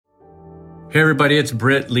Hey everybody, it's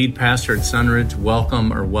Britt, lead pastor at Sunridge.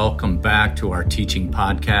 Welcome back to our teaching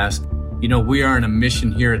podcast. You know, we are on a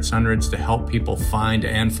mission here at Sunridge to help people find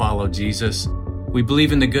and follow Jesus. We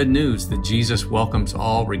believe in the good news that Jesus welcomes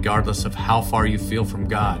all regardless of how far you feel from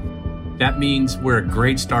God. That means we're a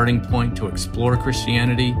great starting point to explore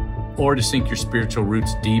Christianity or to sink your spiritual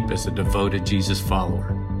roots deep as a devoted Jesus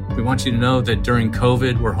follower. We want you to know that during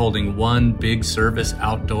COVID, we're holding one big service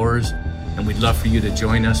outdoors, and we'd love for you to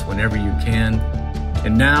join us whenever you can.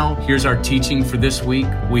 And now, here's our teaching for this week.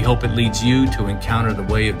 We hope it leads you to encounter the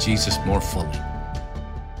way of Jesus more fully.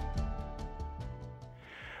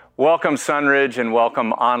 Welcome, Sunridge, and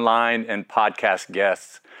welcome online and podcast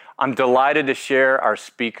guests. I'm delighted to share our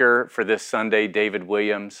speaker for this Sunday, David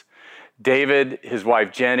Williams. David, his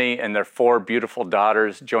wife Jenny, and their 4 beautiful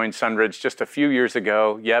daughters joined Sunridge just a few years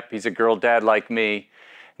ago. Yep, he's a girl dad like me.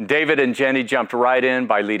 David and Jenny jumped right in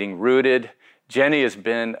by leading Rooted. Jenny has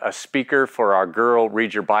been a speaker for our Girl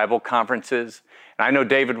Read Your Bible conferences. And I know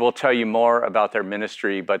David will tell you more about their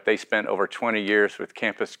ministry, but they spent over 20 years with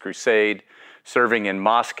Campus Crusade, serving in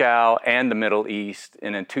Moscow and the Middle East.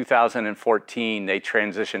 And in 2014, they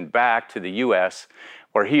transitioned back to the U.S.,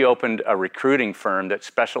 where he opened a recruiting firm that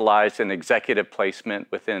specialized in executive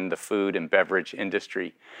placement within the food and beverage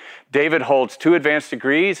industry. David holds 2 advanced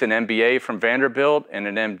degrees, an MBA from Vanderbilt and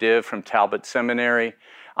an MDiv from Talbot Seminary.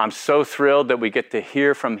 I'm so thrilled that we get to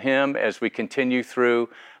hear from him as we continue through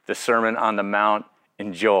the Sermon on the Mount.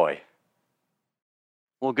 Enjoy.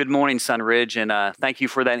 Well, good morning, Sunridge, and thank you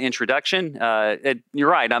for that introduction.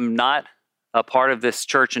 You're right, I'm not a part of this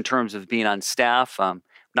church in terms of being on staff.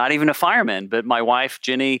 Not even a fireman, but my wife,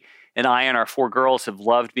 Jenny, and I and our 4 girls have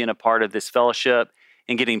loved being a part of this fellowship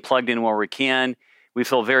and getting plugged in where we can. We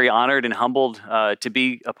feel very honored and humbled to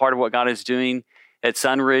be a part of what God is doing at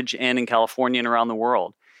Sunridge and in California and around the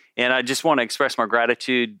world. And I just want to express my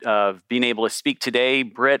gratitude of being able to speak today.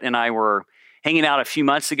 Britt and I were hanging out a few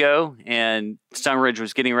months ago, and Sunridge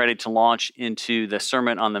was getting ready to launch into the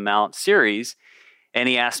Sermon on the Mount series. And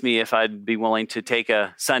he asked me if I'd be willing to take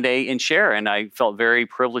a Sunday and share. And I felt very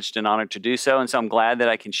privileged and honored to do so. And so I'm glad that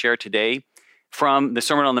I can share today from the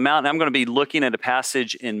Sermon on the Mount. And I'm going to be looking at a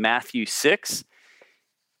passage in Matthew 6.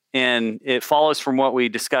 And it follows from what we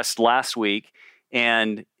discussed last week.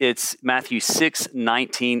 And it's Matthew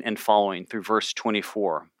 6:19 and following through verse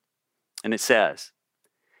 24. And it says,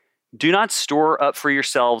 "Do not store up for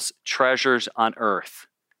yourselves treasures on earth,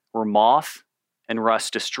 where moth and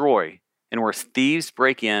rust destroy, and where thieves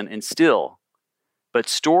break in and steal. But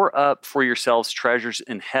store up for yourselves treasures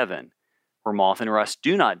in heaven, where moth and rust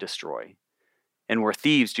do not destroy, and where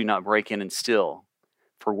thieves do not break in and steal.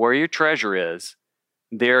 For where your treasure is,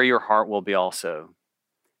 there your heart will be also.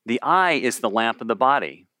 The eye is the lamp of the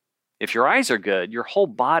body. If your eyes are good, your whole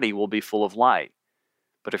body will be full of light.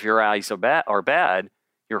 But if your eyes are bad,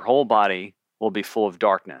 your whole body will be full of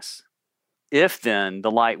darkness. If then the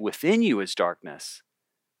light within you is darkness,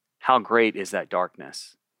 how great is that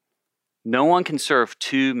darkness? No one can serve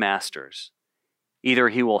 2 masters. Either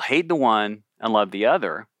he will hate the one and love the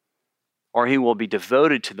other, or he will be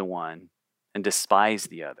devoted to the one and despise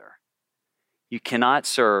the other. You cannot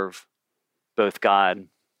serve both God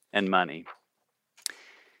and money."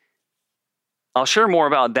 I'll share more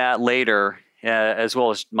about that later, as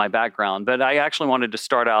well as my background, but I actually wanted to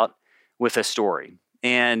start out with a story.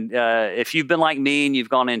 And if you've been like me and you've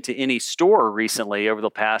gone into any store recently over the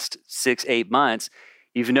past 6-8 months,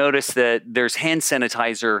 you've noticed that there's hand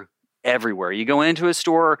sanitizer everywhere. You go into a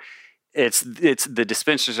store, it's the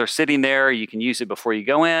dispensers are sitting there. You can use it before you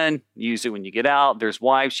go in, use it when you get out. There's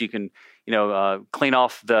wipes. You can clean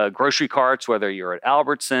off the grocery carts, whether you're at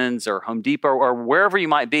Albertsons or Home Depot or wherever you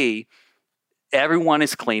might be. Everyone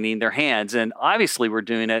is cleaning their hands, and obviously we're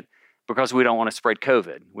doing it because we don't want to spread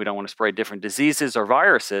COVID. We don't want to spread different diseases or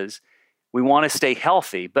viruses. We want to stay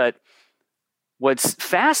healthy. But what's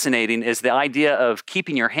fascinating is the idea of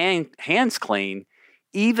keeping your hands clean,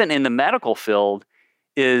 even in the medical field,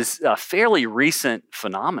 is a fairly recent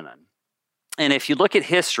phenomenon. And if you look at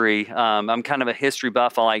history, I'm kind of a history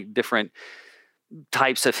buff. I like different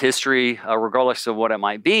types of history, regardless of what it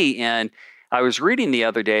might be. And I was reading the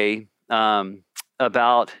other day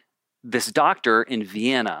about this doctor in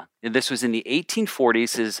Vienna. And this was in the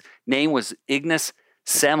 1840s. His name was Ignaz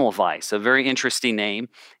Semmelweis, a very interesting name.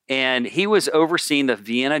 And he was overseeing the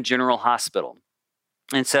Vienna General Hospital.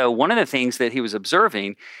 And so one of the things that he was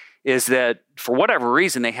observing is that for whatever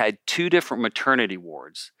reason, they had 2 different maternity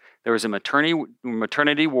wards. There was a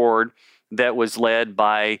maternity ward that was led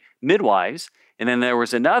by midwives, and then there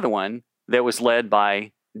was another one that was led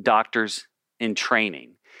by doctors in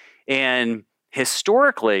training. And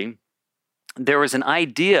historically, there was an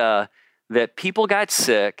idea that people got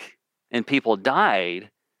sick and people died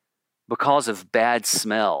because of bad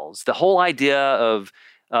smells. The whole idea of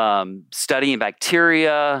studying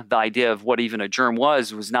bacteria, the idea of what even a germ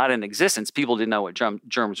was not in existence. People didn't know what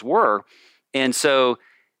germs were. And so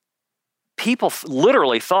people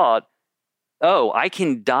literally thought, oh, I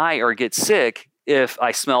can die or get sick if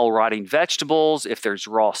I smell rotting vegetables, if there's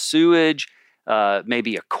raw sewage,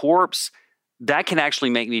 maybe a corpse. That can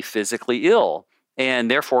actually make me physically ill.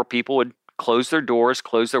 And therefore, people would close their doors,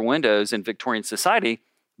 close their windows in Victorian society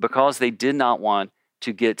because they did not want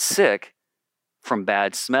to get sick from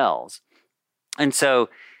bad smells. And so,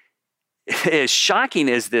 as shocking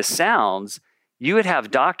as this sounds, you would have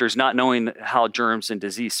doctors not knowing how germs and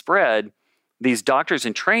disease spread. These doctors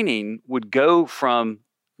in training would go from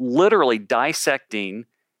literally dissecting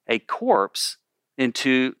a corpse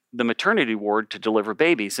into the maternity ward to deliver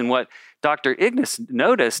babies. And what Dr. Ignis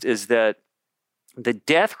noticed is that the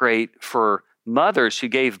death rate for mothers who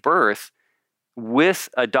gave birth with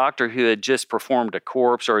a doctor who had just performed a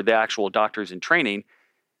corpse or the actual doctors in training,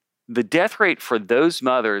 the death rate for those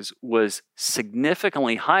mothers was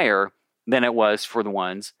significantly higher than it was for the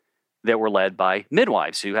ones that were led by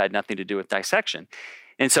midwives who had nothing to do with dissection.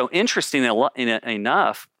 And so, interestingly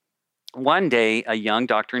enough, one day a young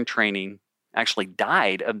doctor in training actually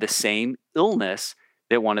died of the same illness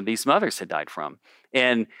that one of these mothers had died from.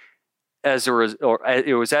 And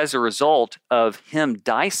it was as a result of him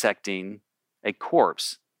dissecting a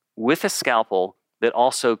corpse with a scalpel that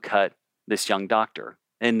also cut this young doctor.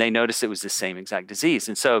 And they noticed it was the same exact disease.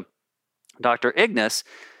 And so Dr. Ignis,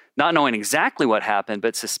 not knowing exactly what happened,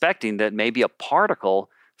 but suspecting that maybe a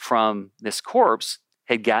particle from this corpse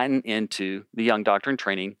had gotten into the young doctor in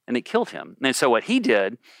training and it killed him. And so what he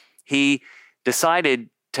did, he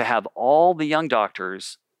decided to have all the young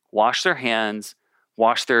doctors wash their hands,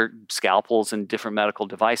 wash their scalpels and different medical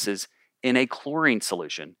devices in a chlorine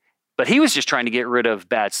solution. But he was just trying to get rid of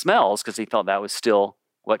bad smells because he thought that was still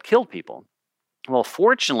what killed people. Well,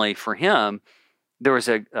 fortunately for him, there was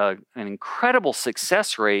an incredible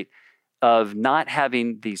success rate of not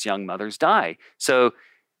having these young mothers die. So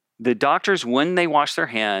the doctors, when they washed their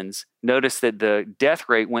hands, noticed that the death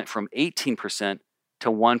rate went from 18% to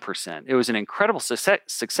 1%. It was an incredible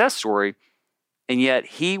success story, and yet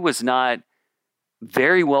he was not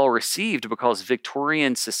very well received because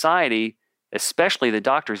Victorian society, especially the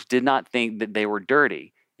doctors, did not think that they were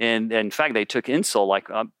dirty. And in fact, they took insult like,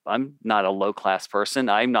 I'm not a low-class person.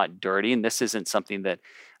 I'm not dirty, and this isn't something that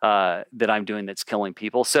I'm doing that's killing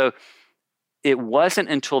people. So it wasn't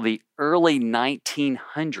until the early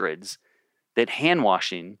 1900s that hand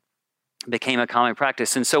washing became a common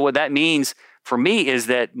practice. And so what that means for me is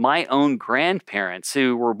that my own grandparents,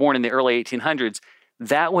 who were born in the early 1800s,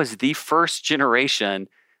 that was the first generation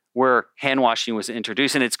where hand washing was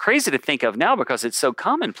introduced. And it's crazy to think of now because it's so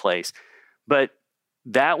commonplace, but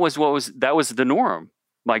that was the norm.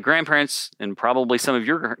 My grandparents and probably some of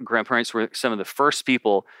your grandparents were some of the first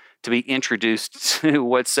people to be introduced to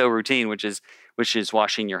what's so routine, which is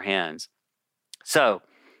washing your hands. So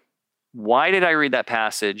why did I read that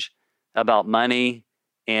passage about money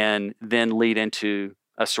and then lead into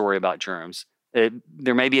a story about germs?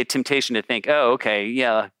 There may be a temptation to think, oh, okay,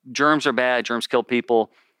 yeah, germs are bad, germs kill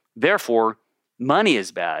people, therefore money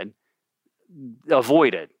is bad.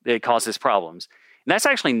 Avoid it. It causes problems. And that's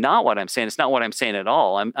actually not what I'm saying. It's not what I'm saying at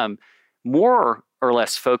all. I'm more or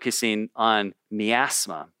less focusing on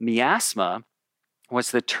miasma. Miasma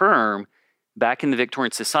was the term back in the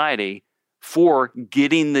Victorian society for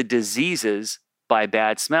getting the diseases by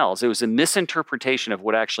bad smells. It was a misinterpretation of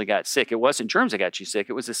what actually got sick. It wasn't germs that got you sick.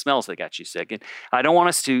 It was the smells that got you sick. And I don't want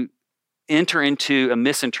us to enter into a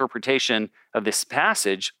misinterpretation of this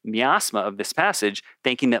passage, miasma of this passage,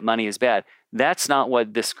 thinking that money is bad. That's not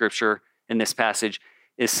what this scripture in this passage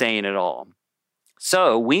is saying at all.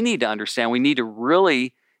 So we need to understand, we need to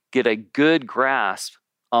really get a good grasp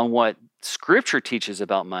on what Scripture teaches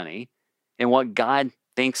about money and what God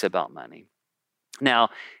thinks about money. Now,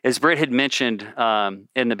 as Britt had mentioned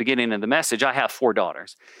in the beginning of the message, I have 4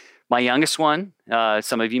 daughters. My youngest one,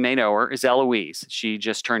 some of you may know her, is Eloise. She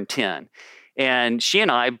just turned 10. And she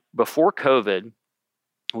and I, before COVID,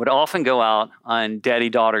 would often go out on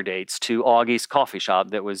daddy-daughter dates to Augie's coffee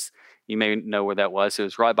shop that was, you may know where that was. It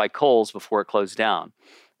was right by Kohl's before it closed down.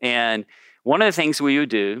 And one of the things we would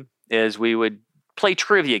do is we would play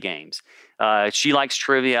trivia games. She likes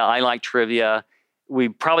trivia. I like trivia. We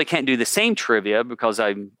probably can't do the same trivia because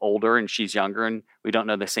I'm older and she's younger and we don't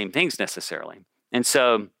know the same things necessarily. And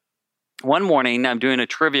so one morning I'm doing a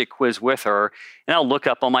trivia quiz with her and I'll look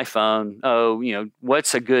up on my phone,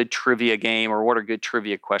 what's a good trivia game or what are good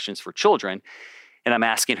trivia questions for children? and I'm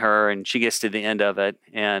asking her, and she gets to the end of it,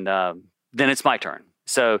 and then it's my turn.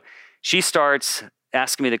 So she starts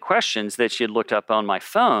asking me the questions that she had looked up on my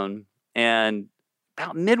phone, and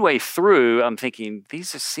about midway through, I'm thinking,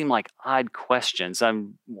 these just seem like odd questions.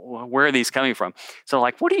 Where are these coming from? So I'm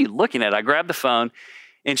like, what are you looking at? I grabbed the phone,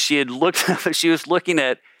 and she was looking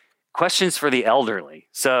at questions for the elderly.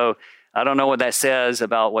 So I don't know what that says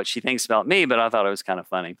about what she thinks about me, but I thought it was kind of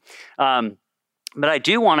funny. But I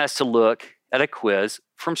do want us to look at a quiz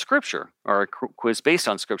from Scripture, or a quiz based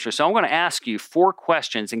on Scripture. So I'm going to ask you 4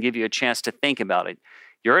 questions and give you a chance to think about it.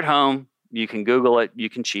 You're at home. You can Google it. You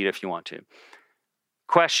can cheat if you want to.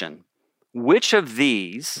 Question: which of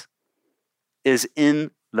these is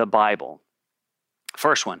in the Bible?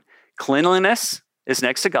 First one, cleanliness is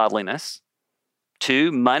next to godliness.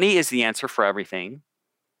 2, money is the answer for everything.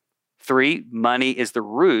 3, money is the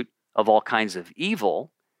root of all kinds of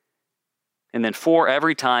evil. And then 4,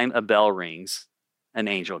 every time a bell rings, an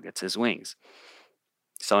angel gets his wings.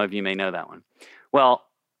 Some of you may know that one. Well,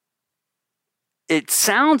 it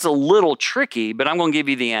sounds a little tricky, but I'm going to give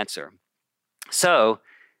you the answer. So,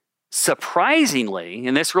 surprisingly,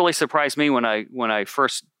 and this really surprised me when I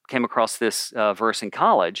first came across this verse in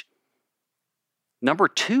college, number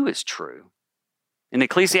 2 is true. In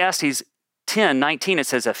Ecclesiastes 10:19, it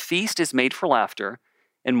says, "A feast is made for laughter,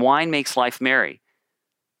 and wine makes life merry.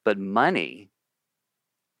 But money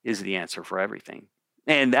is the answer for everything."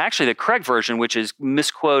 And actually, the correct version, which is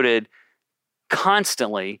misquoted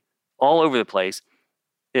constantly all over the place,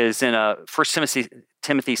 is in 1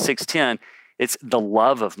 Timothy 6:10. It's the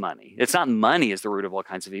love of money. It's not money is the root of all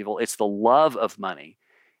kinds of evil. It's the love of money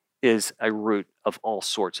is a root of all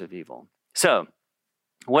sorts of evil. So,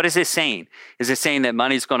 what is it saying? Is it saying that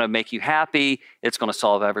money is going to make you happy? It's going to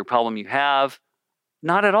solve every problem you have?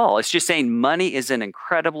 Not at all. It's just saying money is an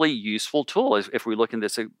incredibly useful tool. If we look in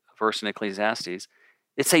this verse in Ecclesiastes,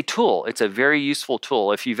 it's a tool. It's a very useful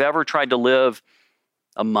tool. If you've ever tried to live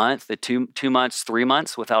a month, 2 months, 3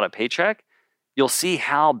 months without a paycheck, you'll see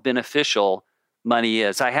how beneficial money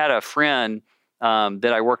is. I had a friend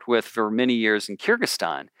that I worked with for many years in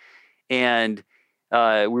Kyrgyzstan, and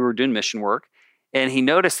we were doing mission work, and he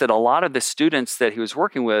noticed that a lot of the students that he was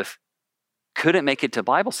working with couldn't make it to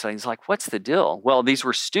Bible study. He's like, what's the deal? Well, these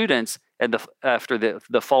were students after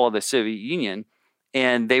the fall of the Soviet Union,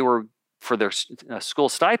 and they were, for their school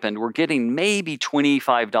stipend, were getting maybe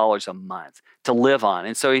 $25 a month to live on.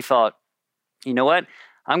 And so he thought, you know what?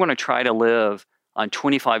 I'm going to try to live on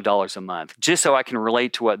 $25 a month just so I can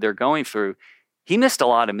relate to what they're going through. He missed a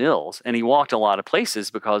lot of meals, and he walked a lot of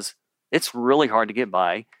places because it's really hard to get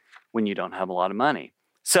by when you don't have a lot of money.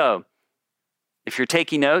 So if you're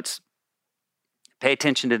taking notes, pay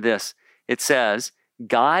attention to this. It says,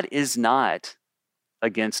 God is not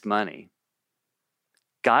against money.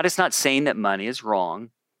 God is not saying that money is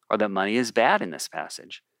wrong or that money is bad in this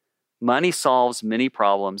passage. Money solves many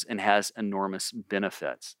problems and has enormous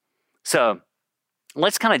benefits. So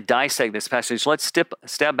let's kind of dissect this passage. Let's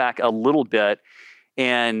step back a little bit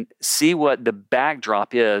and see what the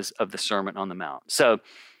backdrop is of the Sermon on the Mount. So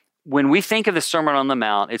when we think of the Sermon on the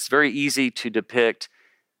Mount, it's very easy to depict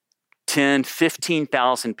 10,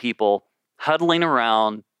 15,000 people huddling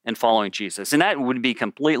around and following Jesus. And that would be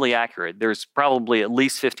completely accurate. There's probably at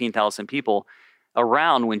least 15,000 people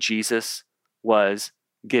around when Jesus was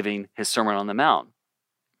giving his Sermon on the Mount.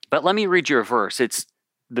 But let me read you a verse. It's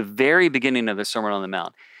the very beginning of the Sermon on the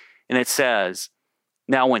Mount. And it says,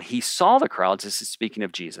 "Now when he saw the crowds," this is speaking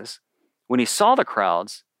of Jesus, "when he saw the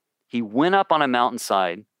crowds, he went up on a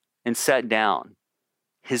mountainside and sat down.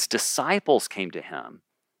 His disciples came to him,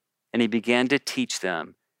 and he began to teach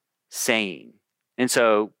them, saying." And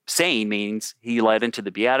so saying means he led into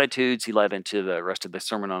the Beatitudes, he led into the rest of the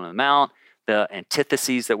Sermon on the Mount, the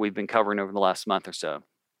antitheses that we've been covering over the last month or so.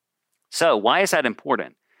 So why is that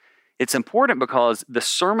important? It's important because the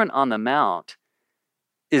Sermon on the Mount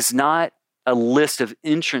is not a list of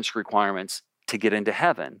entrance requirements to get into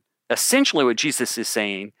heaven. Essentially what Jesus is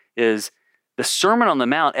saying is the Sermon on the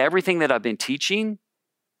Mount, everything that I've been teaching,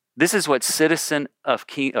 this is what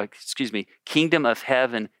kingdom of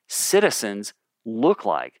heaven citizens look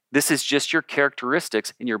like. This is just your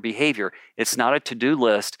characteristics and your behavior. It's not a to-do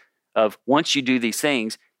list of once you do these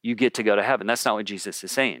things, you get to go to heaven. That's not what Jesus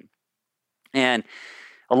is saying. And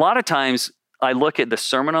a lot of times I look at the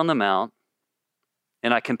Sermon on the Mount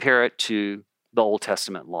and I compare it to the Old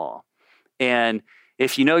Testament law. And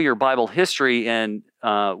if you know your Bible history and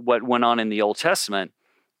what went on in the Old Testament,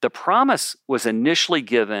 the promise was initially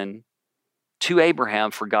given to Abraham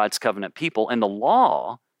for God's covenant people. And the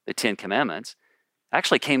law, the 10 Commandments,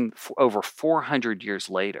 actually came over 400 years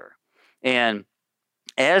later. And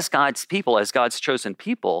as God's people, as God's chosen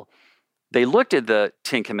people, they looked at the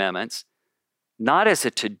 10 Commandments not as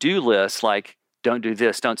a to-do list, like don't do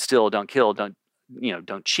this, don't steal, don't kill, don't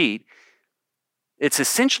cheat. It's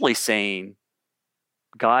essentially saying,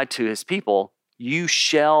 God to his people, you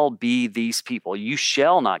shall be these people. You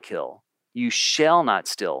shall not kill. You shall not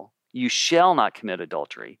steal. You shall not commit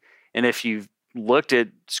adultery. And if you've looked at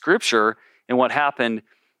Scripture and what happened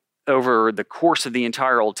over the course of the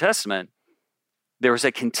entire Old Testament, there was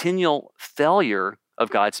a continual failure of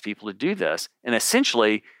God's people to do this. And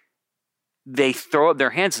essentially, they throw up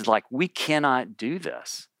their hands and like, we cannot do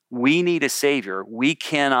this. We need a Savior. We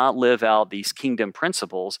cannot live out these kingdom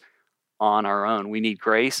principles on our own. We need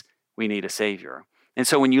grace. We need a Savior. And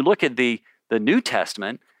so when you look at the New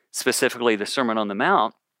Testament, specifically the Sermon on the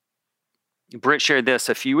Mount, Britt shared this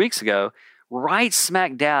a few weeks ago, right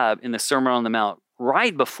smack dab in the Sermon on the Mount,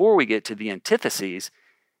 right before we get to the antitheses,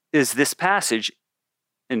 is this passage,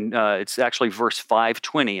 and it's actually verse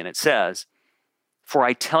 520, and it says, "For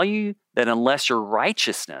I tell you that unless your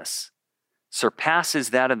righteousness surpasses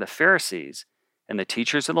that of the Pharisees and the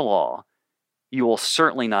teachers of the law, you will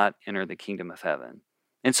certainly not enter the kingdom of heaven."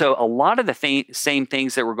 And so a lot of the same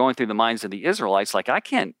things that were going through the minds of the Israelites, like, I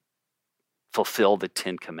can't fulfill the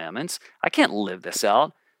 10 Commandments. I can't live this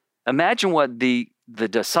out. Imagine what the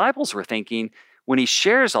disciples were thinking when he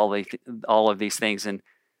shares all of these things, and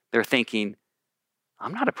they're thinking,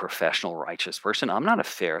 I'm not a professional righteous person. I'm not a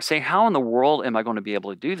Pharisee. How in the world am I going to be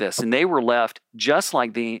able to do this? And they were left, just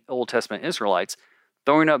like the Old Testament Israelites,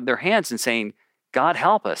 throwing up their hands and saying, God,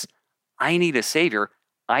 help us. I need a Savior.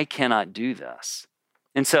 I cannot do this.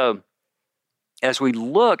 And so as we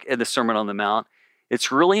look at the Sermon on the Mount,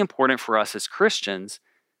 it's really important for us as Christians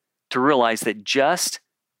to realize that just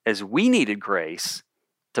as we needed grace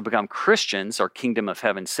to become Christians or kingdom of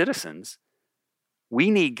heaven citizens, we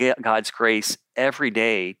need God's grace every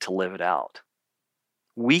day to live it out.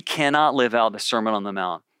 We cannot live out the Sermon on the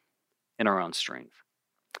Mount in our own strength.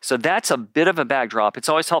 So that's a bit of a backdrop. It's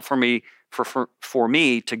always helpful for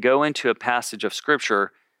me to go into a passage of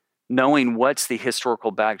Scripture knowing what's the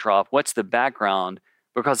historical backdrop, what's the background,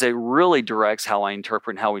 because it really directs how I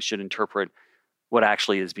interpret and how we should interpret what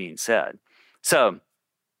actually is being said. So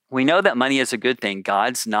we know that money is a good thing.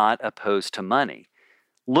 God's not opposed to money.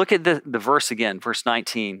 Look at the verse again, verse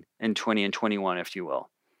 19 and 20 and 21, if you will.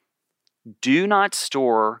 Do not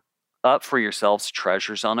store up for yourselves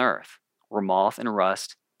treasures on earth, where moth and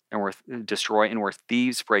rust and where destroy and where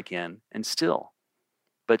thieves break in and steal.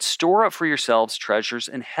 But store up for yourselves treasures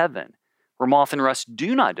in heaven, where moth and rust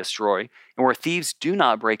do not destroy and where thieves do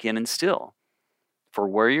not break in and steal. For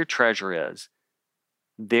where your treasure is,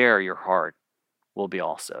 there your heart will be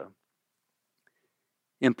also.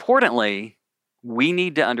 Importantly, we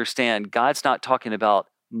need to understand God's not talking about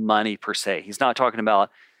money per se. He's not talking about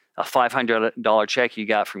a $500 check you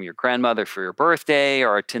got from your grandmother for your birthday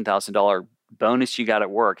or a $10,000 bonus you got at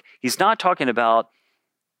work. He's not talking about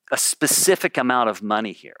a specific amount of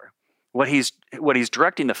money here. What he's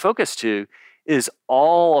directing the focus to is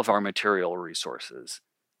all of our material resources,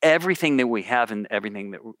 everything that we have and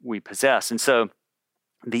everything that we possess. And so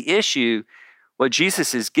the issue, what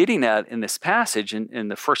Jesus is getting at in this passage, in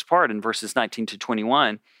the first part, in verses 19 to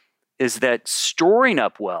 21, is that storing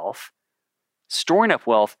up wealth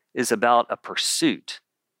is about a pursuit.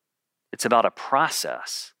 It's about a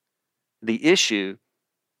process. The issue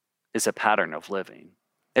is a pattern of living.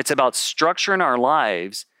 It's about structuring our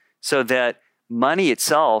lives so that money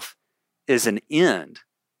itself is an end.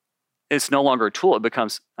 It's no longer a tool. It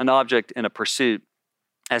becomes an object and a pursuit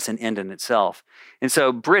as an end in itself. And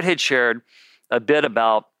so Britt had shared a bit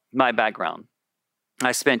about my background.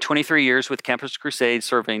 I spent 23 years with Campus Crusade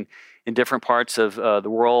serving in different parts of the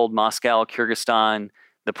world, Moscow, Kyrgyzstan,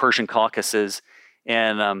 the Persian Caucasus,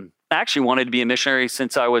 and I actually wanted to be a missionary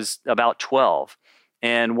since I was about 12.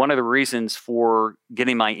 And one of the reasons for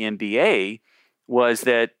getting my MBA was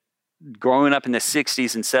that growing up in the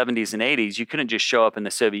 60s and 70s and 80s, you couldn't just show up in the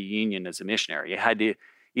Soviet Union as a missionary. You had to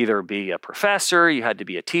either be a professor, you had to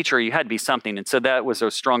be a teacher, you had to be something. And so that was a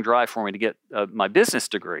strong drive for me to get my business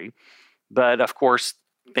degree. But of course,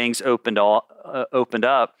 things opened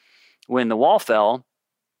up when the wall fell,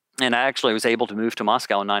 and I actually was able to move to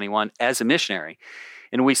Moscow in 91 as a missionary.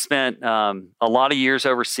 And we spent a lot of years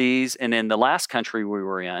overseas, and in the last country we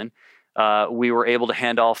were in, we were able to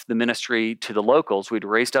hand off the ministry to the locals. We'd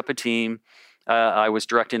raised up a team. I was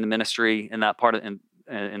directing the ministry in that part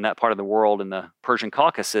of the world, in the Persian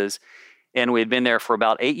Caucasus, and we had been there for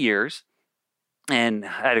about 8 years, and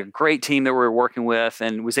had a great team that we were working with,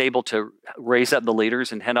 and was able to raise up the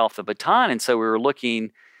leaders and hand off the baton. And so we were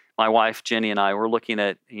looking my wife, Jenny, and I were looking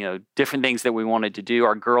at, different things that we wanted to do.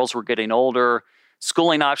 Our girls were getting older.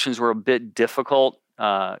 Schooling options were a bit difficult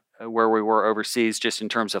where we were overseas, just in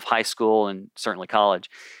terms of high school and certainly college.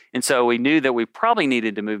 And so we knew that we probably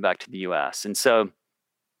needed to move back to the U.S. And so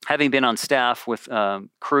having been on staff with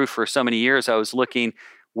Cru for so many years, I was looking,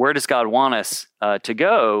 where does God want us to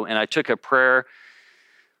go? And I took a prayer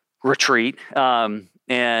retreat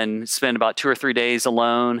and spent about 2 or 3 days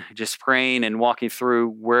alone, just praying and walking through,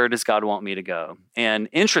 where does God want me to go? And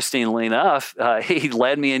interestingly enough, he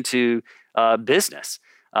led me into business,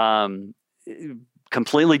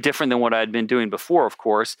 completely different than what I'd been doing before, of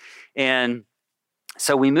course. And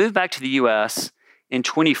so we moved back to the U.S. in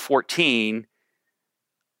 2014.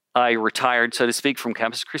 I retired, so to speak, from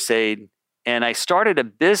Campus Crusade, and I started a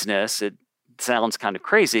business. It sounds kind of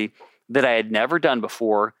crazy, that I had never done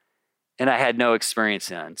before, and I had no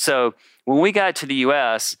experience in. So when we got to the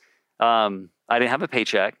U.S., I didn't have a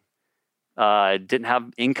paycheck. I didn't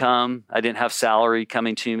have income. I didn't have salary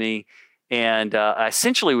coming to me. And I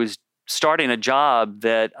essentially was starting a job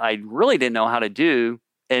that I really didn't know how to do,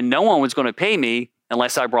 and no one was going to pay me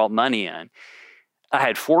unless I brought money in. I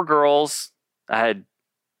had 4 girls. I had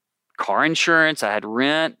car insurance. I had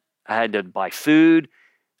rent. I had to buy food.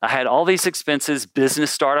 I had all these expenses,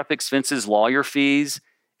 business startup expenses, lawyer fees,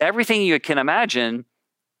 everything you can imagine.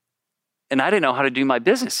 And I didn't know how to do my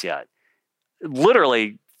business yet.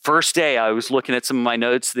 Literally, first day, I was looking at some of my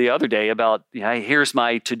notes the other day about, here's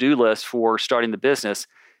my to-do list for starting the business.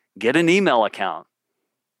 Get an email account.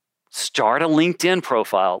 Start a LinkedIn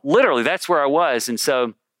profile. Literally, that's where I was. And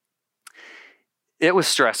so it was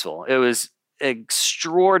stressful. It was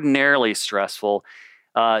extraordinarily stressful,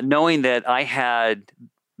 knowing that I had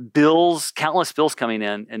countless bills coming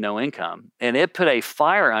in and no income. And it put a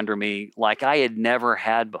fire under me like I had never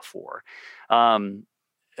had before.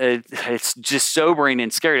 It's just sobering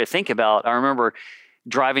and scary to think about. I remember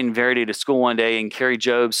driving Verity to school one day, and Carrie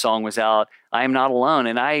Job's song was out, I Am Not Alone.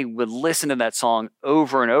 And I would listen to that song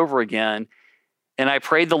over and over again. And I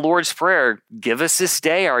prayed the Lord's Prayer, give us this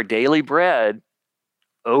day our daily bread,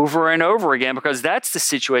 over and over again, because that's the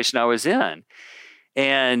situation I was in.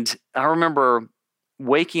 And I remember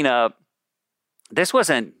waking up, this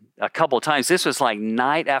wasn't a couple of times, this was like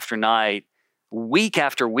night after night, week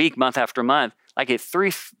after week, month after month, like at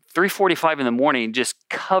 3:45 in the morning, just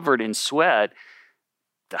covered in sweat.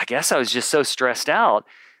 I guess I was just so stressed out.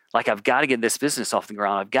 Like, I've got to get this business off the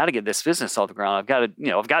ground. I've got to get this business off the ground.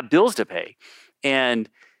 I've got bills to pay. And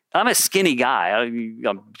I'm a skinny guy.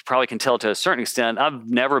 I probably can tell to a certain extent. I've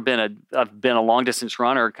been a long distance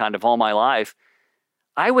runner kind of all my life.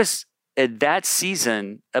 I was at that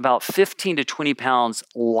season about 15 to 20 pounds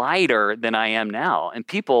lighter than I am now. And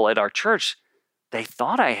people at our church, they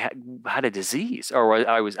thought I had a disease, or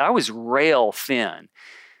I was rail thin.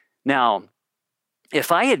 Now,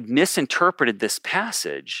 if I had misinterpreted this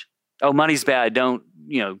passage, money's bad, don't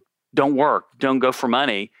work, don't go for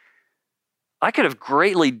money, I could have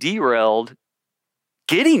greatly derailed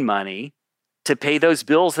getting money to pay those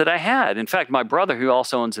bills that I had. In fact, my brother, who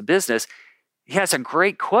also owns a business, he has a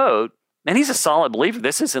great quote, and he's a solid believer.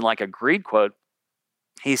 This isn't like a greed quote.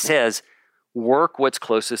 He says, work what's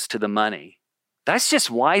closest to the money. That's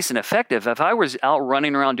just wise and effective. If I was out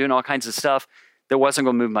running around doing all kinds of stuff that wasn't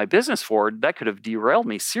going to move my business forward, that could have derailed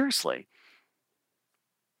me seriously.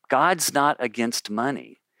 God's not against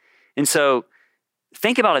money. And so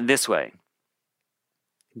think about it this way.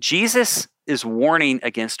 Jesus is warning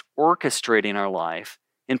against orchestrating our life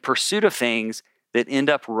in pursuit of things that end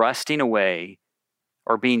up rusting away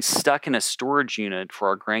or being stuck in a storage unit for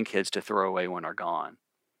our grandkids to throw away when they're gone.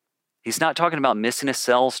 He's not talking about missing a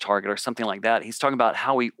sales target or something like that. He's talking about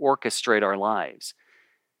how we orchestrate our lives.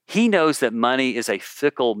 He knows that money is a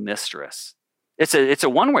fickle mistress. It's a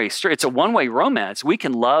one-way romance. We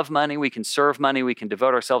can love money, we can serve money, we can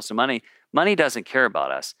devote ourselves to money. Money doesn't care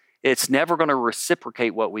about us. It's never going to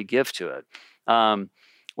reciprocate what we give to it.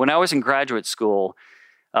 When I was in graduate school,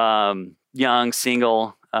 young,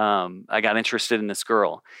 single, I got interested in this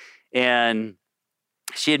girl, and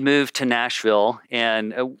she had moved to Nashville,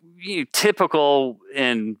 and typical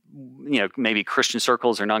in maybe Christian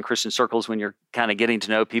circles or non-Christian circles, when you're kind of getting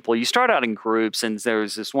to know people, you start out in groups. And there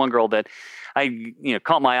was this one girl that I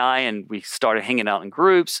caught my eye, and we started hanging out in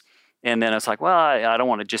groups. And then I was like, well, I don't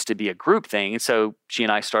want it just to be a group thing. And so she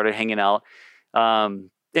and I started hanging out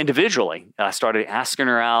individually. I started asking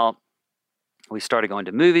her out. We started going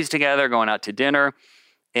to movies together, going out to dinner.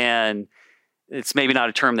 And it's maybe not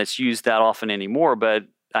a term that's used that often anymore, but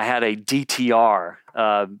I had a DTR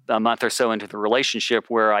a month or so into the relationship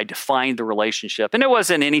where I defined the relationship. And it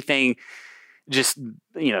wasn't anything just,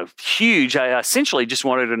 huge. I essentially just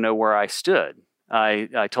wanted to know where I stood.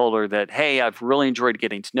 I told her that, hey, I've really enjoyed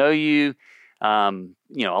getting to know you. I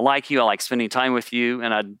like you. I like spending time with you,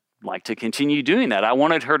 and I'd like to continue doing that. I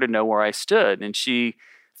wanted her to know where I stood, and she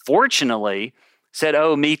fortunately said,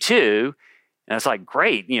 "Oh, me too." And it's like,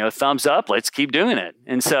 great, thumbs up. Let's keep doing it.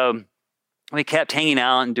 And so we kept hanging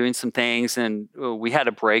out and doing some things, and we had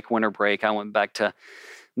a break, winter break. I went back to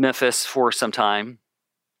Memphis for some time,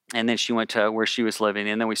 and then she went to where she was living,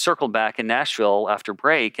 and then we circled back in Nashville after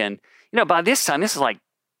break. And by this time, this is like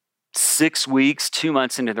 6 weeks, 2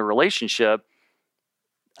 months into the relationship.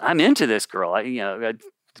 I'm into this girl.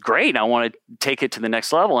 Great. I want to take it to the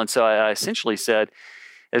next level. And so I essentially said,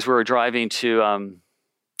 as we were driving to,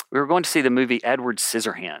 we were going to see the movie Edward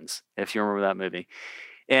Scissorhands, if you remember that movie.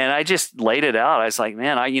 And I just laid it out. I was like,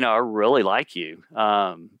 man, I really like you.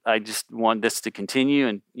 I just want this to continue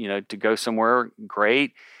and, to go somewhere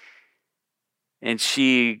great. And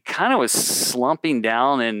she kind of was slumping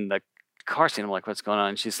down in the car seat. I'm like, what's going on?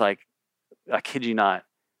 And she's like, I kid you not,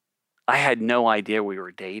 I had no idea we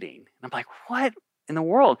were dating. And I'm like, what in the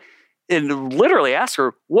world? And literally asked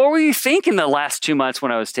her, what were you thinking the last 2 months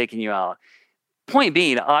when I was taking you out? Point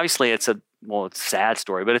being, obviously it's a sad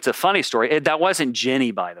story, but it's a funny story. That wasn't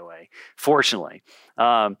Jenny, by the way, fortunately.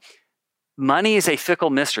 Money is a fickle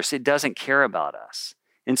mistress. It doesn't care about us.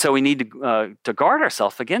 And so we need to guard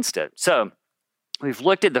ourselves against it. So we've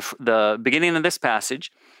looked at the beginning of this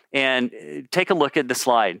passage, and take a look at the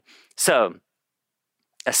slide. So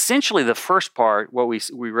essentially the first part, what we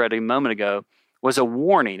read a moment ago, was a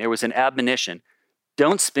warning. It was an admonition.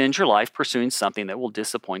 Don't spend your life pursuing something that will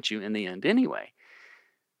disappoint you in the end anyway.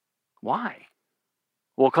 Why?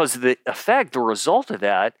 Well, because the result of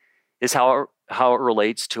that is how it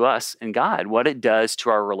relates to us and God, what it does to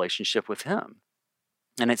our relationship with Him.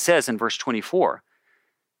 And it says in verse 24,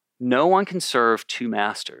 no one can serve two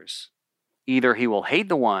masters. Either he will hate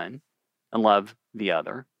the one and love the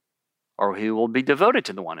other, or he will be devoted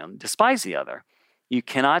to the one and despise the other. You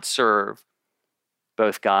cannot serve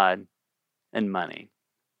both God and money.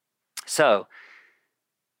 So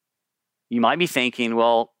you might be thinking,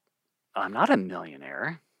 well, I'm not a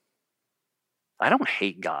millionaire. I don't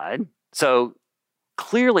hate God. So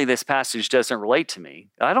clearly this passage doesn't relate to me.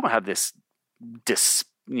 I don't have this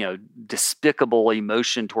despicable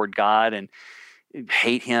emotion toward God and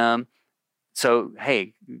hate Him. So,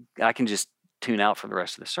 hey, I can just tune out for the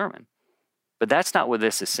rest of the sermon. But that's not what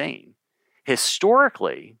this is saying.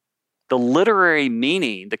 Historically, the literary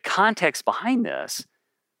meaning, the context behind this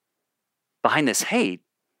hate,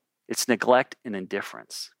 it's neglect and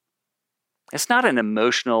indifference. It's not an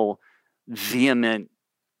emotional, vehement,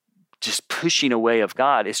 just pushing away of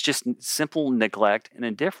God. It's just simple neglect and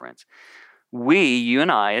indifference. You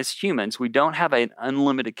and I, as humans, we don't have an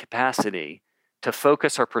unlimited capacity to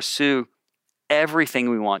focus or pursue everything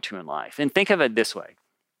we want to in life. And think of it this way.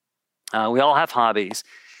 We all have hobbies.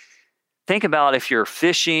 Think about if you're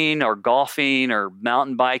fishing or golfing or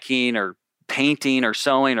mountain biking or painting or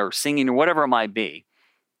sewing or singing or whatever it might be.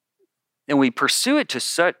 And we pursue it to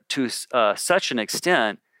such an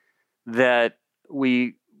extent that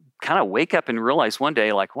we kind of wake up and realize one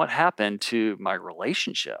day, like, what happened to my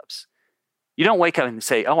relationships? You don't wake up and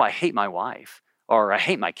say, oh, I hate my wife or I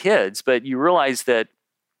hate my kids, but you realize that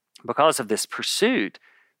because of this pursuit,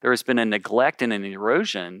 there has been a neglect and an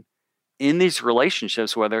erosion in these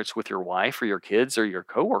relationships, whether it's with your wife or your kids or your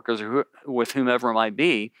coworkers or with whomever it might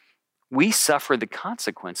be. We suffer the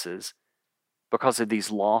consequences because of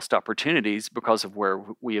these lost opportunities, because of where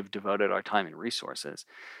we have devoted our time and resources.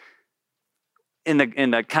 In the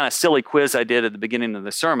kind of silly quiz I did at the beginning of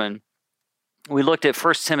the sermon, we looked at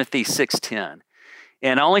 1 Timothy 6:10.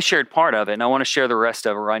 And I only shared part of it, and I want to share the rest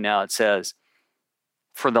of it right now. It says,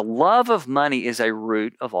 for the love of money is a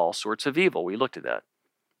root of all sorts of evil. We looked at that.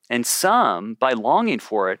 And some, by longing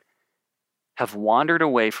for it, have wandered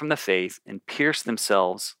away from the faith and pierced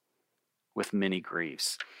themselves with many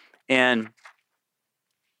griefs. And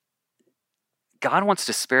God wants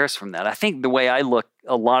to spare us from that. I think the way I look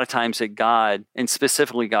a lot of times at God, and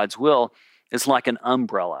specifically God's will, is like an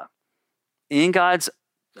umbrella.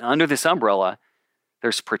 Under this umbrella,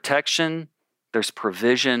 there's protection, there's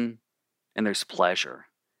provision, and there's pleasure.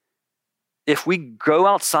 If we go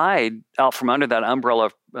out from under that umbrella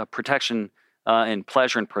of protection and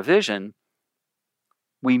pleasure and provision,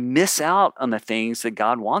 we miss out on the things that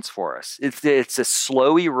God wants for us. It's a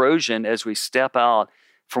slow erosion as we step out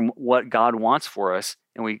from what God wants for us,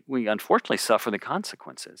 and we unfortunately suffer the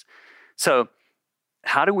consequences. So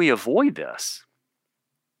how do we avoid this?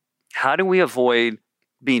 How do we avoid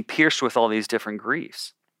being pierced with all these different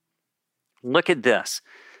griefs? Look at this.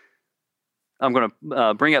 I'm going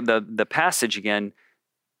to bring up the passage again.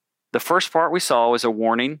 The first part we saw was a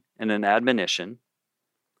warning and an admonition.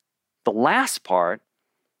 The last part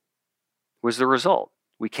was the result.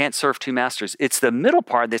 We can't serve two masters. It's the middle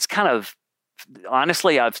part that's kind of,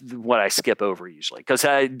 honestly, what I skip over usually, because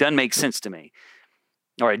it doesn't make sense to me,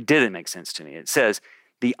 or it didn't make sense to me. It says,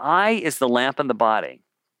 the eye is the lamp of the body.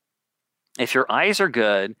 If your eyes are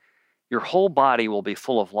good, your whole body will be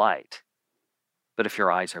full of light. But if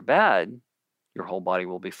your eyes are bad, your whole body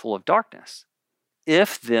will be full of darkness.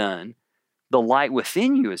 If then the light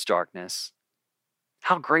within you is darkness,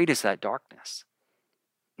 how great is that darkness?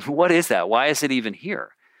 What is that? Why is it even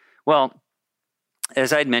here? Well,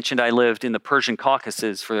 as I had mentioned, I lived in the Persian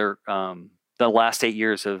Caucasus for the last 8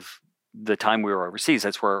 years of the time we were overseas.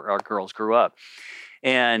 That's where our girls grew up.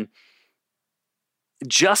 And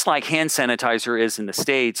just like hand sanitizer is in the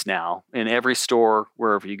States now, in every store,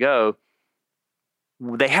 wherever you go,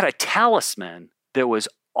 they had a talisman that was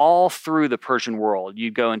all through the Persian world. You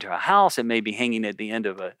go into a house, it may be hanging at the end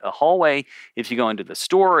of a hallway. If you go into the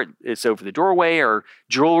store, it's over the doorway, or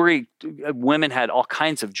jewelry. Women had all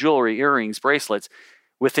kinds of jewelry, earrings, bracelets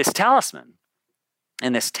with this talisman.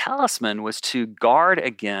 And this talisman was to guard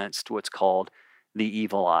against what's called the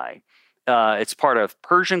evil eye. It's part of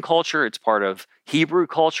Persian culture. It's part of Hebrew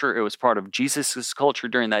culture. It was part of Jesus's culture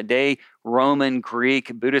during that day, Roman,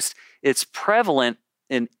 Greek, Buddhist. It's prevalent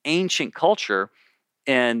in ancient culture.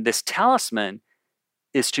 And this talisman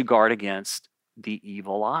is to guard against the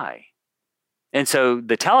evil eye. And so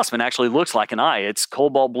the talisman actually looks like an eye. It's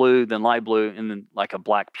cobalt blue, then light blue, and then like a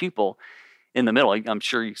black pupil in the middle. I'm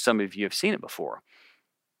sure some of you have seen it before.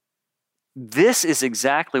 This is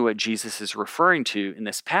exactly what Jesus is referring to in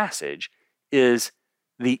this passage, is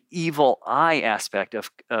the evil eye aspect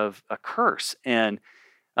of a curse. And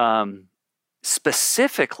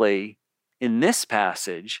specifically in this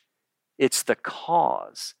passage, it's the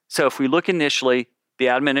cause. So if we look initially, the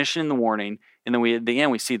admonition and the warning, and then at the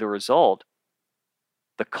end we see the result,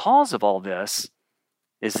 the cause of all this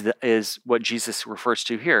is what Jesus refers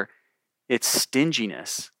to here. It's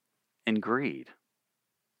stinginess and greed.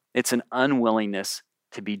 It's an unwillingness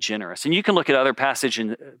to be generous. And you can look at other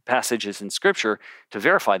passages in Scripture to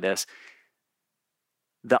verify this.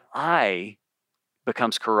 The eye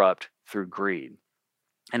becomes corrupt through greed,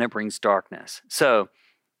 and it brings darkness. So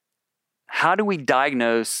how do we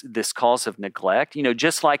diagnose this cause of neglect?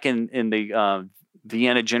 Just like in the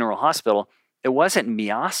Vienna General Hospital, it wasn't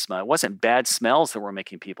miasma. It wasn't bad smells that were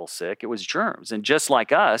making people sick. It was germs. And just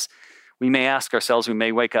like us, we may ask ourselves, we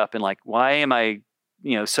may wake up and why am I,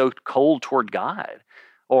 so cold toward God?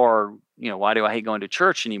 Or, why do I hate going to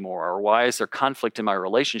church anymore? Or why is there conflict in my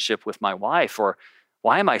relationship with my wife? Or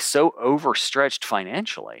why am I so overstretched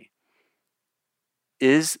financially?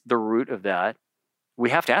 Is the root of that, we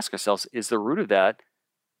have to ask ourselves, is the root of that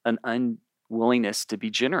an unwillingness to be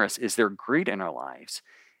generous? Is there greed in our lives?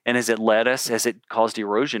 And has it caused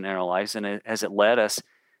erosion in our lives? And has it led us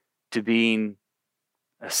to being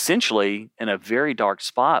essentially in a very dark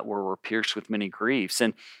spot where we're pierced with many griefs?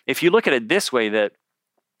 And if you look at it this way, that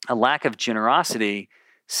a lack of generosity,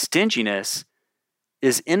 stinginess,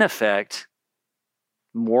 is in effect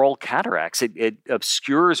moral cataracts. It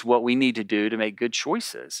obscures what we need to do to make good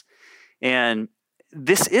choices. And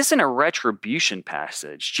this isn't a retribution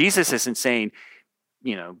passage. Jesus isn't saying,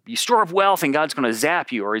 you store up wealth and God's going to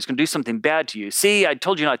zap you, or he's going to do something bad to you. See, I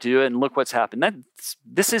told you not to do it, and look what's happened.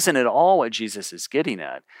 This isn't at all what Jesus is getting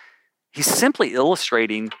at. He's simply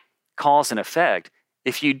illustrating cause and effect.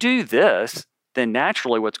 If you do this, then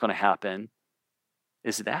naturally what's going to happen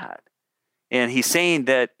is that. And he's saying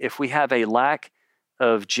that if we have a lack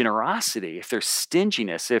of generosity, if there's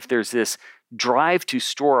stinginess, if there's this drive to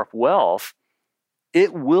store up wealth,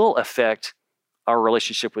 it will affect our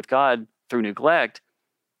relationship with God through neglect.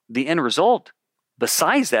 The end result,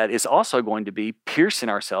 besides that, is also going to be piercing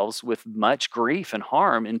ourselves with much grief and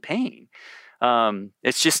harm and pain.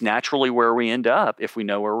 It's just naturally where we end up if we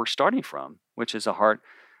know where we're starting from, which is a heart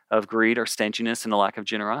of greed or stinginess and a lack of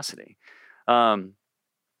generosity.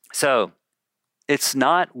 So it's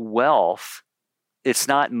not wealth, it's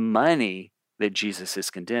not money that Jesus is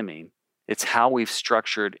condemning. It's how we've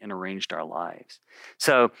structured and arranged our lives.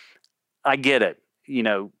 So I get it.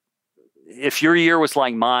 If your year was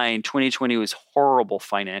like mine, 2020 was horrible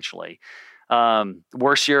financially.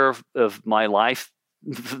 Worst year of my life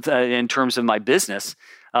in terms of my business.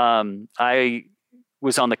 I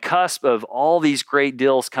was on the cusp of all these great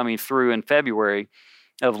deals coming through in February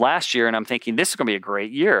of last year, and I'm thinking, this is going to be a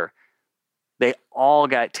great year. They all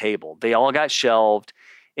got tabled. They all got shelved.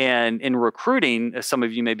 And in recruiting, as some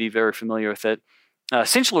of you may be very familiar with it,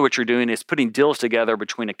 essentially what you're doing is putting deals together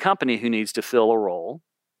between a company who needs to fill a role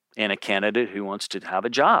and a candidate who wants to have a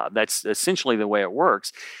job. That's essentially the way it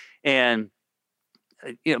works. And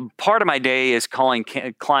part of my day is calling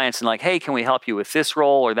clients and like, hey, can we help you with this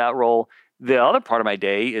role or that role? The other part of my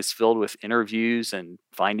day is filled with interviews and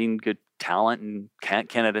finding good talent and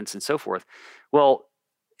candidates and so forth. Well,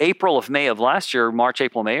 March,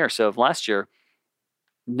 April, May or so of last year,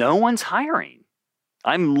 no one's hiring.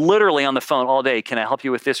 I'm literally on the phone all day. Can I help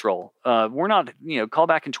you with this role? We're not, call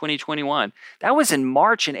back in 2021. That was in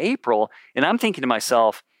March and April. And I'm thinking to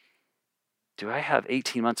myself, do I have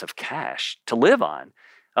 18 months of cash to live on?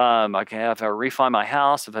 Okay, if I refi my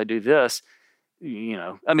house, if I do this,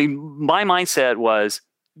 my mindset was,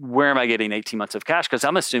 where am I getting 18 months of cash? Because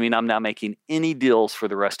I'm assuming I'm not making any deals for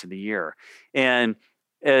the rest of the year. And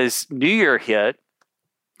as New Year hit,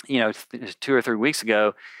 2 or 3 weeks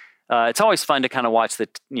ago, it's always fun to kind of watch the,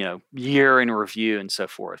 year in review and so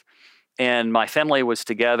forth. And my family was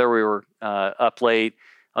together. We were up late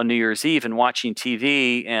on New Year's Eve and watching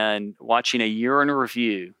TV and watching a year in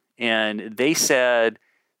review. And they said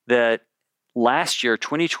that last year,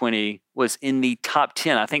 2020, was in the top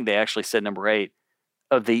 10. I think they actually said number 8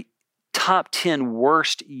 of the top 10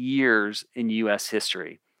 worst years in U.S.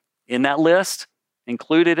 history. In that list,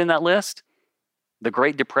 included in that list, the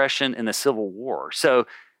Great Depression and the Civil War. So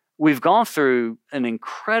we've gone through an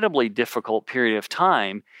incredibly difficult period of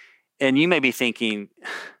time. And you may be thinking,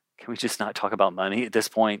 can we just not talk about money at this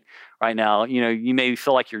point right now? You may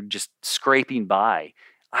feel like you're just scraping by.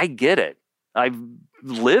 I get it. I've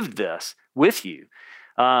lived this with you.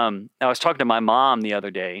 I was talking to my mom the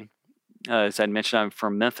other day. As I mentioned, I'm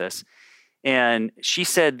from Memphis. And she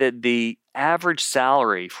said that the average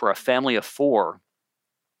salary for a family of 4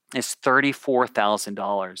 is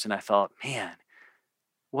 $34,000. And I thought, man,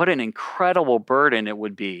 what an incredible burden it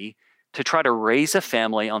would be to try to raise a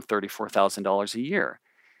family on $34,000 a year.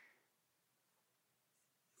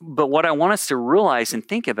 But what I want us to realize and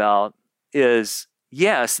think about is,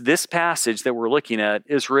 yes, this passage that we're looking at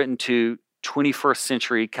is written to 21st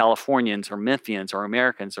century Californians or Memphians or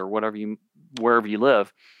Americans or wherever you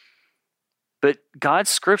live. But God's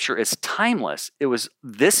scripture is timeless.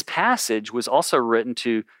 This passage was also written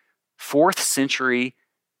to 4th century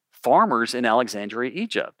farmers in Alexandria,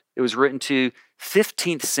 Egypt. It was written to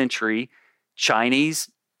 15th century Chinese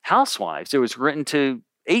housewives. It was written to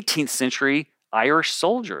 18th century Irish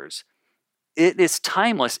soldiers. It is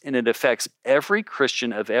timeless, and it affects every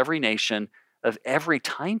Christian of every nation of every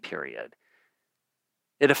time period.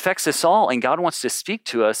 It affects us all, and God wants to speak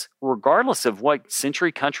to us regardless of what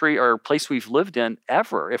century, country, or place we've lived in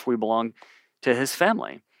ever, if we belong to His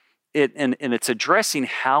family. And it's addressing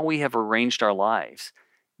how we have arranged our lives.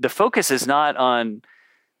 The focus is not on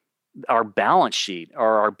our balance sheet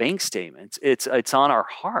or our bank statements. It's on our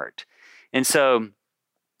heart. And so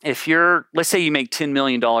let's say you make $10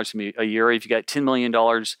 million a year, if you got $10 million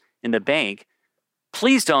in the bank,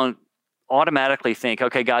 please don't automatically think,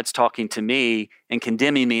 okay, God's talking to me and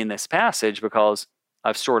condemning me in this passage because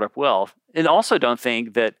I've stored up wealth. And also don't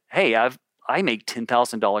think that, hey, I make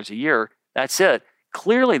 $10,000 a year. That's it.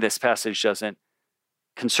 Clearly this passage doesn't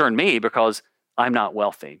concern me because I'm not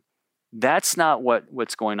wealthy. That's not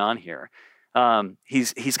what's going on here.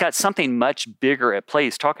 He's got something much bigger at play.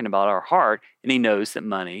 He's talking about our heart, and he knows that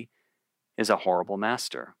money is a horrible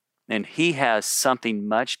master. And he has something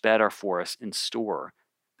much better for us in store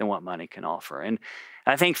than what money can offer. And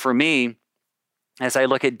I think for me, as I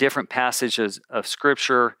look at different passages of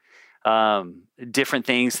Scripture, different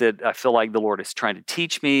things that I feel like the Lord is trying to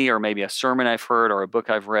teach me, or maybe a sermon I've heard or a book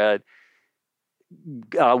I've read,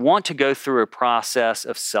 I want to go through a process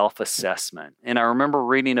of self-assessment. And I remember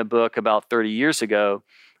reading a book about 30 years ago,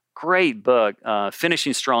 great book,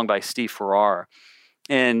 Finishing Strong by Steve Farrar.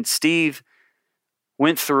 And Steve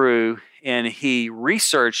went through and he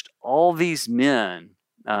researched all these men.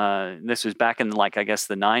 This was back in the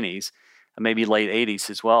 90s, maybe late 80s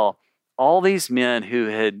as well. All these men who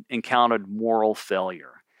had encountered moral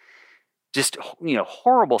failure. Just,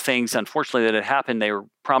 horrible things, unfortunately, that had happened. They were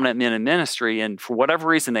prominent men in ministry, and for whatever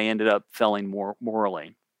reason, they ended up failing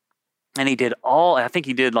morally. And he did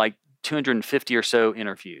like 250 or so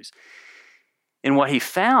interviews. And what he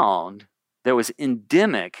found that was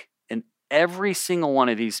endemic in every single one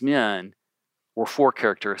of these men were 4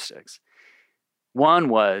 characteristics. One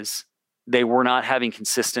was they were not having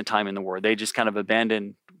consistent time in the Word. They just kind of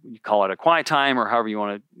abandoned, you call it a quiet time or however you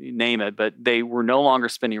want to name it, but they were no longer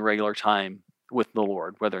spending regular time with the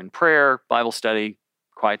Lord, whether in prayer, Bible study,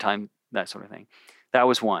 quiet time, that sort of thing. That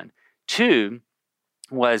was one. 2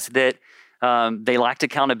 was that They lacked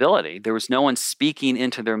accountability. There was no one speaking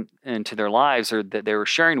into their lives or that they were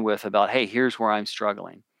sharing with about, hey, here's where I'm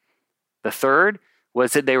struggling. The third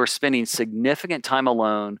was that they were spending significant time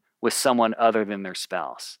alone with someone other than their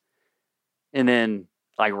spouse. And then,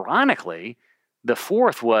 ironically, the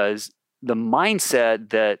fourth was the mindset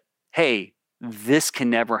that, hey, this can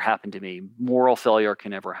never happen to me. Moral failure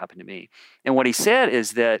can never happen to me. And what he said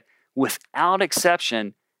is that without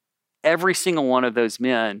exception, every single one of those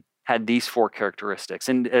men had these four characteristics.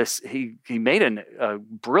 And he made a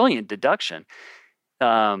brilliant deduction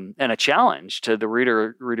and a challenge to the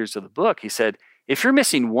readers of the book. He said, if you're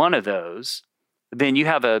missing one of those, then you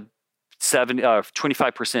have a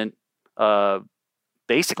 25%,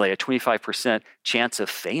 basically a 25% chance of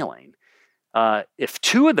failing. If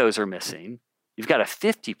two of those are missing, you've got a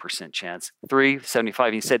 50% chance,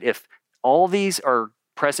 75. He said, if all these are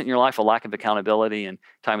present in your life, a lack of accountability and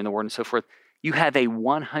time in the Word and so forth, you have a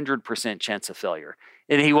 100% chance of failure.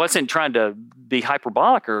 And he wasn't trying to be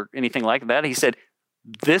hyperbolic or anything like that. He said,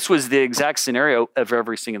 this was the exact scenario of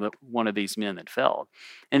every single one of these men that failed.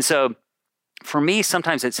 And so for me,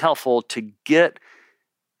 sometimes it's helpful to get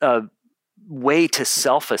a way to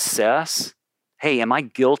self-assess. Hey, am I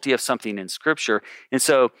guilty of something in Scripture? And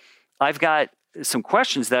so I've got some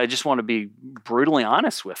questions that I just want to be brutally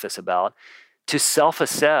honest with us about. To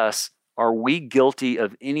self-assess, are we guilty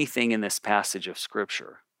of anything in this passage of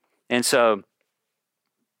Scripture? And so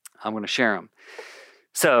I'm going to share them.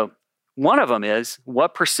 So one of them is,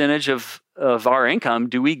 what percentage of our income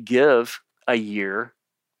do we give a year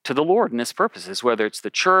to the Lord and His purposes? Whether it's the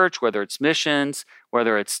church, whether it's missions,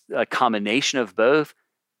 whether it's a combination of both,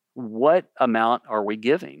 what amount are we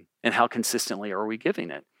giving and how consistently are we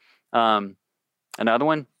giving it? Another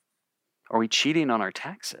one, are we cheating on our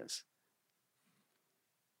taxes?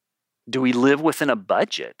 Do we live within a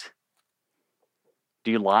budget?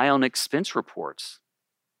 Do you lie on expense reports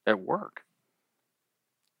at work?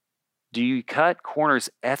 Do you cut corners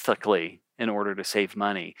ethically in order to save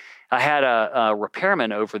money? I had a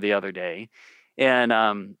repairman over the other day,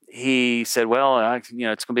 and he said, well, it's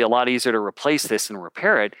going to be a lot easier to replace this and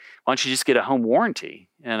repair it. Why don't you just get a home warranty?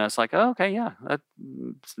 And I was like, oh, okay, yeah, that'd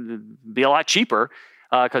be a lot cheaper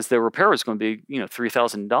because the repair was going to be,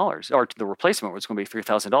 $3,000, or the replacement was going to be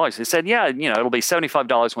 $3,000. He said, yeah, it'll be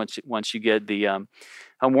 $75 once you get the home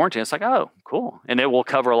warranty. And it's like, oh, cool, and it will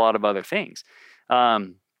cover a lot of other things.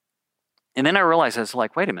 And then I realized, I was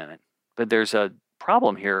like, wait a minute, but there's a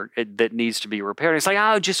problem here that needs to be repaired. It's like,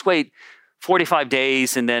 oh, just wait 45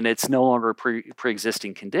 days and then it's no longer a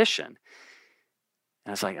pre-existing condition. And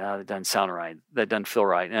I was like, oh, that doesn't sound right. That doesn't feel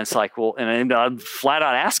right. And it's like, well, and I flat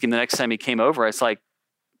out asked him the next time he came over, it's like,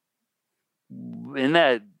 in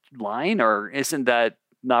that line, or isn't that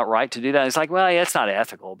not right to do that? It's like, well, yeah, it's not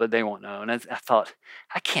ethical, but they won't know. And I thought,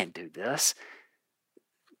 I can't do this.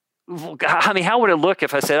 I mean, how would it look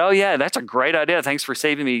if I said, oh yeah, that's a great idea. Thanks for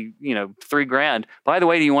saving me, $3,000. By the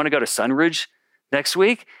way, do you want to go to Sunridge next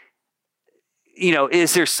week?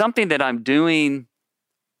 Is there something that I'm doing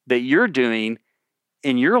that you're doing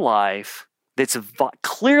in your life that's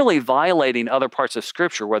clearly violating other parts of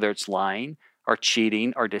Scripture, whether it's lying or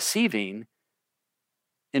cheating or deceiving,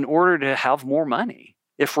 in order to have more money?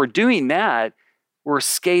 If we're doing that, we're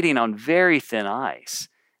skating on very thin ice.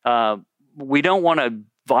 We don't want to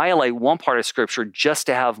violate one part of Scripture just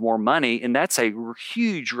to have more money, and that's a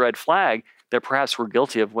huge red flag that perhaps we're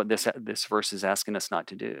guilty of what this verse is asking us not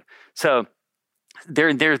to do. So there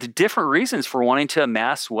are different reasons for wanting to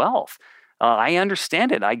amass wealth. I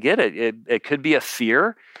understand it. I get it. It could be a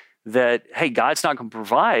fear that, hey, God's not going to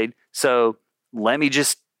provide, so let me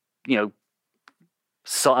just,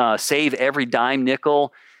 save every dime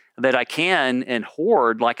nickel that I can and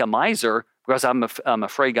hoard like a miser because I'm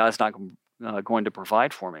afraid God's not going to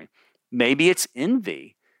provide for me. Maybe it's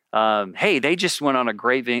envy. Hey, they just went on a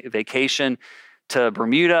great vacation to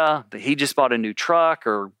Bermuda. He just bought a new truck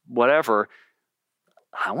or whatever.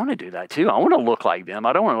 I want to do that too. I want to look like them.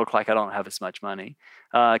 I don't want to look like I don't have as much money.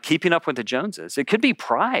 Keeping up with the Joneses. It could be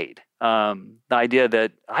pride. The idea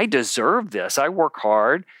that I deserve this. I work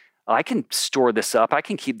hard. I can store this up. I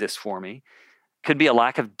can keep this for me. Could be a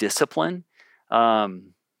lack of discipline.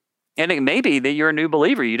 And it may be that you're a new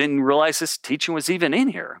believer. You didn't realize this teaching was even in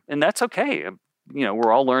here. And that's okay.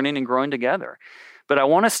 We're all learning and growing together. But I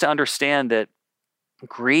want us to understand that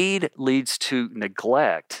greed leads to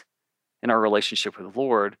neglect in our relationship with the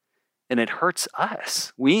Lord, and it hurts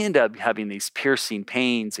us. We end up having these piercing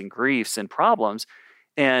pains and griefs and problems,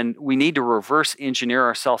 and we need to reverse engineer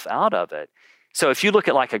ourselves out of it. So if you look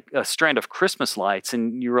at like a strand of Christmas lights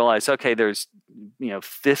and you realize, okay, there's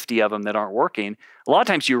 50 of them that aren't working, a lot of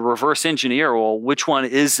times you reverse engineer, well, which one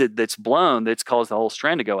is it that's blown that's caused the whole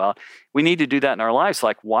strand to go out? We need to do that in our lives.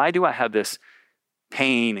 Like, why do I have this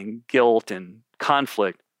pain and guilt and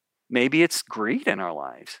conflict? Maybe it's greed in our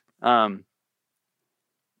lives. I'll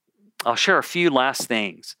share a few last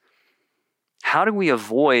things. How do we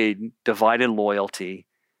avoid divided loyalty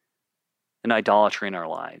and idolatry in our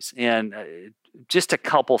lives? And just a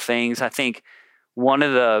couple things. I think one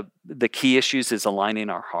of the key issues is aligning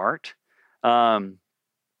our heart.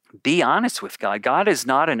 Be honest with God. God is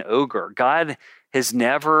not an ogre. God has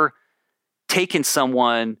never taken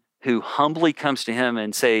someone who humbly comes to him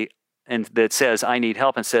and that says, I need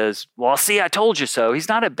help, and says, well, see, I told you so. He's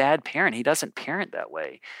not a bad parent. He doesn't parent that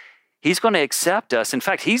way. He's going to accept us. In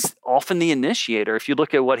fact, he's often the initiator. If you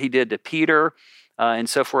look at what he did to Peter and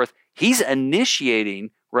so forth, he's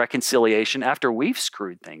initiating reconciliation after we've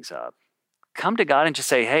screwed things up. Come to God and just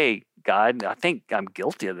say, hey, God, I think I'm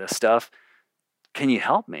guilty of this stuff. Can you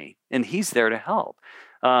help me? And he's there to help.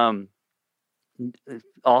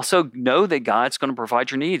 Also, know that God's going to provide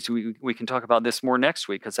your needs. We can talk about this more next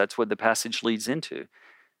week because that's what the passage leads into.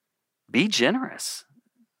 Be generous.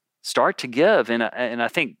 Start to give. And I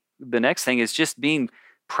think the next thing is just being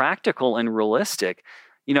practical and realistic.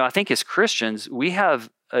 I think as Christians, we have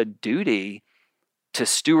a duty to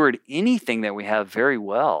steward anything that we have very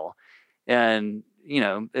well. And,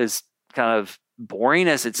 as kind of boring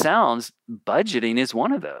as it sounds, budgeting is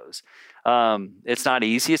one of those. It's not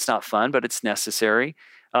easy, it's not fun, but it's necessary.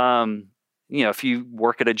 If you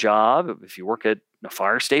work at a job, if you work at a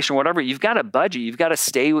fire station, whatever, you've got a budget. You've got to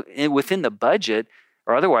stay within the budget,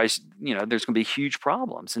 or otherwise, there's going to be huge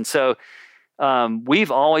problems. And so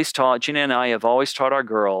we've always taught, Gina and I have always taught our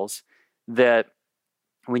girls that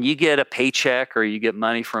when you get a paycheck or you get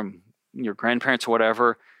money from your grandparents or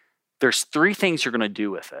whatever, there's three things you're going to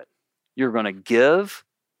do with it. You're going to give,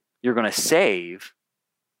 you're going to save,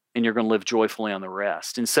 and you're going to live joyfully on the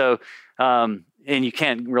rest. And so, and you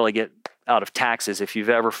can't really get out of taxes. If you've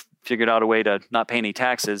ever figured out a way to not pay any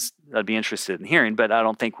taxes, I'd be interested in hearing, but I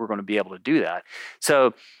don't think we're going to be able to do that.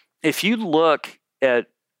 So if you look at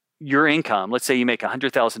your income, let's say you make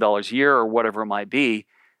 $100,000 a year or whatever it might be,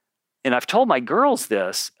 and I've told my girls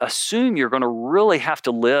this, assume you're going to really have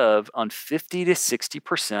to live on 50 to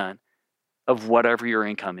 60% of whatever your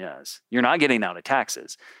income is. You're not getting out of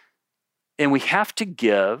taxes. And we have to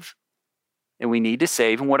give, and we need to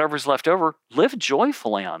save, and whatever's left over, live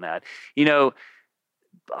joyfully on that.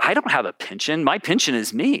 I don't have a pension. My pension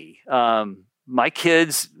is me. My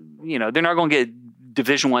kids, they're not going to get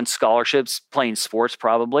Division I scholarships playing sports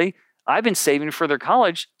probably. I've been saving for their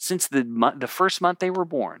college since the first month they were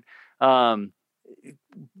born. There's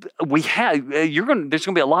going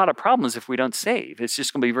to be a lot of problems if we don't save. It's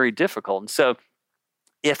just going to be very difficult. And so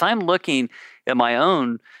if I'm looking at my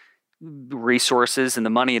own resources and the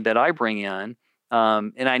money that I bring in,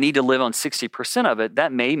 and I need to live on 60% of it,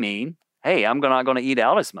 that may mean, hey, I'm not going to eat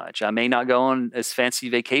out as much. I may not go on as fancy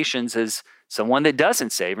vacations as someone that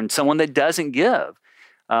doesn't save and someone that doesn't give.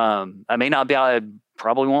 I may not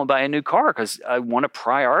probably won't buy a new car because I want to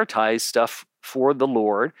prioritize stuff for the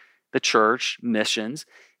Lord, the church, missions,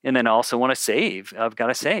 and then I also want to save. I've got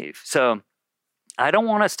to save. So I don't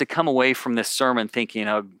want us to come away from this sermon thinking,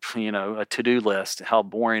 a to-do list, how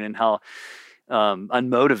boring and how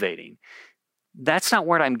unmotivating. That's not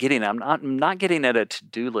what I'm getting. I'm not getting at a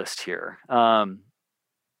to-do list here.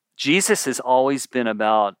 Jesus has always been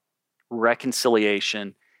about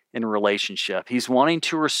reconciliation and relationship. He's wanting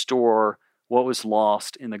to restore what was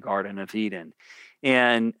lost in the Garden of Eden.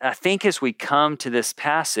 And I think as we come to this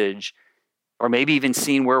passage, or maybe even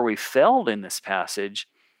seeing where we failed in this passage,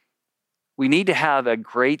 we need to have a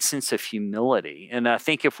great sense of humility. And I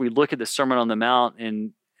think if we look at the Sermon on the Mount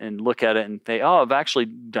and look at it and say, oh, I've actually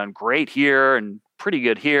done great here and pretty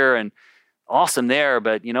good here and awesome there,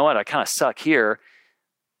 but you know what, I kind of suck here.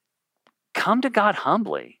 Come to God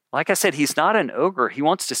humbly. Like I said, he's not an ogre. He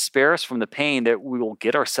wants to spare us from the pain that we will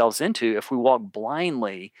get ourselves into if we walk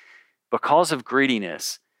blindly because of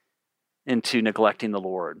greediness into neglecting the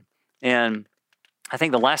Lord. And I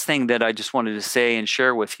think the last thing that I just wanted to say and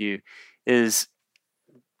share with you is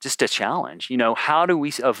just a challenge. How do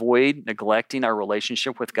we avoid neglecting our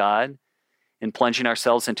relationship with God and plunging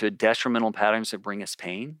ourselves into detrimental patterns that bring us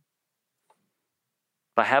pain?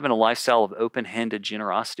 By having a lifestyle of open-handed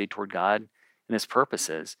generosity toward God and his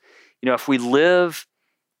purposes. If we live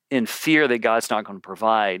in fear that God's not going to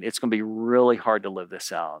provide, it's going to be really hard to live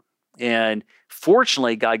this out. And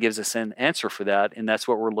fortunately, God gives us an answer for that, and that's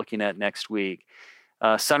what we're looking at next week.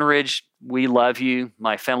 Sunridge, we love you.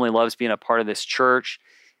 My family loves being a part of this church.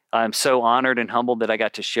 I'm so honored and humbled that I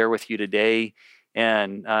got to share with you today.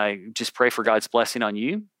 And I just pray for God's blessing on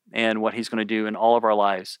you and what he's going to do in all of our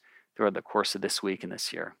lives throughout the course of this week and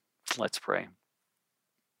this year. Let's pray.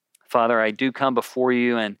 Father, I do come before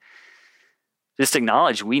you and just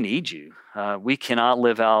acknowledge we need you. We cannot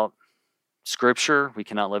live out Scripture. We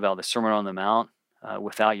cannot live out the Sermon on the Mount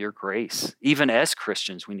without your grace. Even as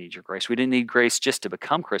Christians, we need your grace. We didn't need grace just to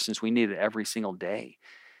become Christians. We need it every single day.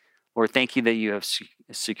 Lord, thank you that you have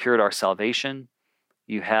secured our salvation.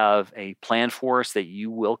 You have a plan for us that you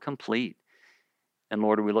will complete. And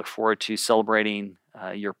Lord, we look forward to celebrating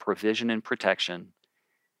your provision and protection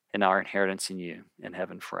and our inheritance in you in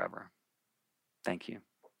heaven forever. Thank you.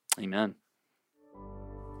 Amen.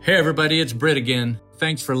 Hey everybody, it's Britt again.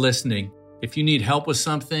 Thanks for listening. If you need help with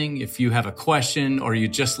something, if you have a question, or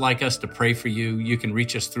you'd just like us to pray for you, you can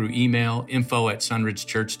reach us through email,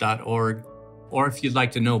 info@sunridgechurch.org. Or if you'd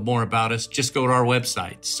like to know more about us, just go to our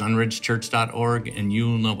website, sunridgechurch.org, and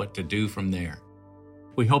you'll know what to do from there.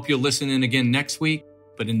 We hope you'll listen in again next week,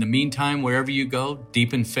 but in the meantime, wherever you go,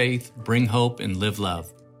 deepen faith, bring hope, and live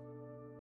love.